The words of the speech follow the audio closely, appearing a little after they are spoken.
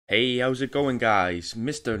Hey, how's it going guys?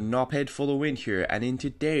 Mr. Knobhead for the win here, and in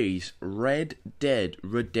today's Red Dead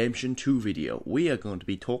Redemption 2 video, we are going to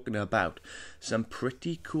be talking about some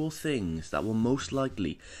pretty cool things that will most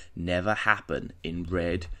likely never happen in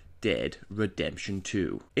Red Dead Redemption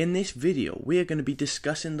 2. In this video, we are going to be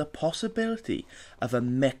discussing the possibility of a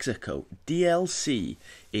Mexico DLC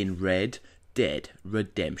in Red Dead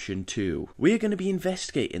Redemption 2. We are going to be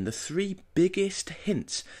investigating the three biggest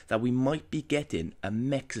hints that we might be getting a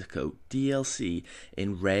Mexico DLC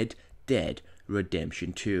in Red Dead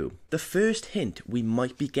Redemption 2. The first hint we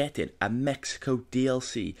might be getting a Mexico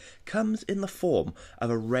DLC comes in the form of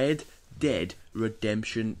a Red Dead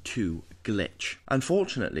Redemption 2 glitch.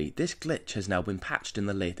 Unfortunately, this glitch has now been patched in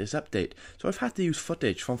the latest update, so I've had to use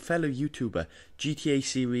footage from fellow YouTuber GTA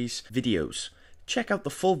series videos. Check out the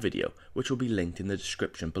full video, which will be linked in the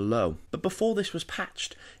description below. But before this was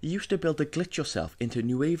patched, you used to be able to glitch yourself into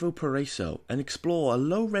Nuevo Paraíso and explore a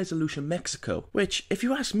low-resolution Mexico, which, if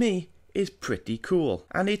you ask me, is pretty cool.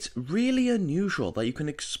 And it's really unusual that you can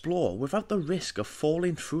explore without the risk of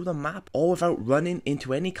falling through the map or without running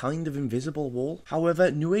into any kind of invisible wall.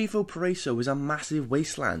 However, Nuevo Paraíso is a massive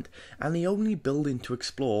wasteland, and the only building to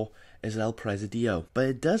explore is El Presidio. But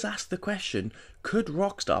it does ask the question, could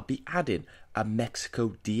Rockstar be adding a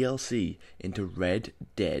Mexico DLC into Red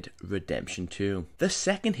Dead Redemption 2? The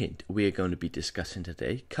second hint we are going to be discussing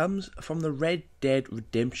today comes from the Red Dead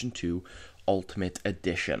Redemption 2 Ultimate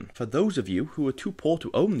Edition. For those of you who are too poor to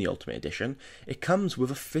own the Ultimate Edition, it comes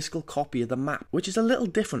with a physical copy of the map, which is a little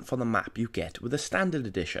different from the map you get with the Standard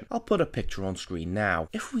Edition. I'll put a picture on screen now.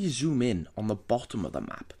 If we zoom in on the bottom of the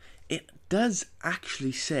map, it does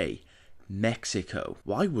actually say Mexico.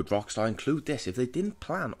 Why would Rockstar include this if they didn't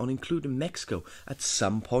plan on including Mexico at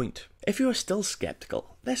some point? If you are still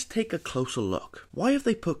skeptical, let's take a closer look. Why have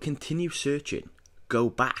they put continue searching, go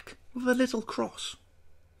back, with a little cross?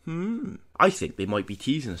 I think they might be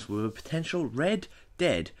teasing us with a potential Red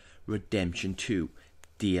Dead Redemption 2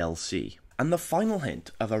 DLC. And the final hint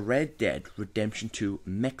of a Red Dead Redemption 2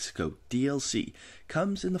 Mexico DLC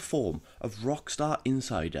comes in the form of Rockstar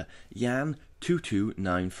insider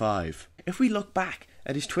Yan2295. If we look back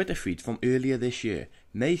at his Twitter feed from earlier this year,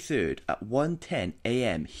 May 3rd at 1:10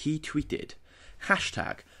 AM, he tweeted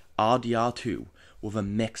 #RDR2 with a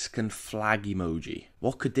Mexican flag emoji.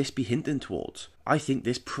 What could this be hinting towards? I think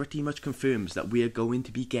this pretty much confirms that we are going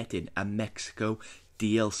to be getting a Mexico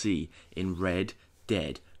DLC in Red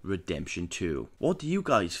Dead Redemption 2. What do you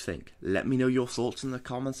guys think? Let me know your thoughts in the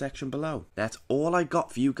comment section below. That's all I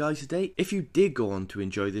got for you guys today. If you did go on to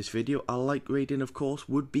enjoy this video, a like rating of course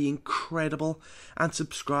would be incredible, and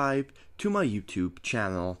subscribe to my YouTube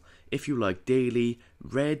channel if you like daily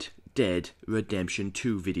Red Dead Redemption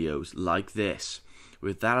 2 videos like this.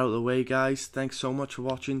 With that out of the way guys, thanks so much for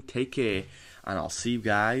watching, take care, and I'll see you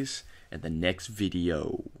guys in the next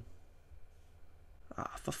video.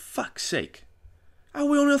 For fuck's sake. Oh,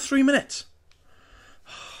 we only have 3 minutes.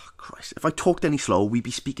 Oh, Christ, if I talked any slower, we'd be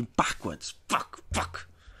speaking backwards. Fuck.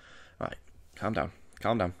 Alright, calm down.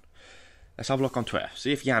 Let's have a look on Twitter.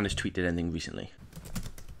 See if Yan has tweeted anything recently.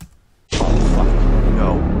 Oh, fuck.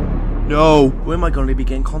 No. Where am I going to be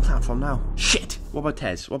getting contact from now? Shit. What about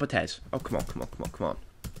Tez? Oh, come on.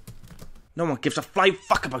 No one gives a flying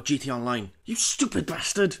fuck about GT Online. You stupid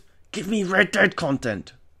bastard. Give me Red Dead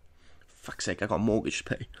content. Fuck's sake, I got a mortgage to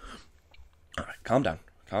pay. Alright, calm down.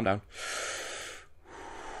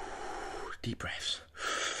 Deep breaths.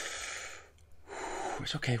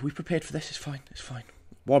 It's okay, we prepared for this, it's fine.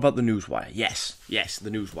 What about the newswire? Yes,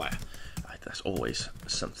 the newswire. Right, that's always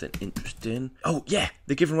something interesting. Oh, yeah,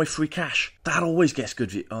 they're giving away free cash. That always gets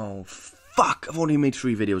good views. Oh, fuck, I've only made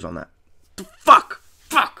 3 videos on that. Fuck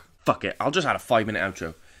it, I'll just add a 5-minute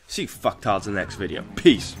outro. See you fucktards in the next video.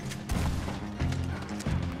 Peace.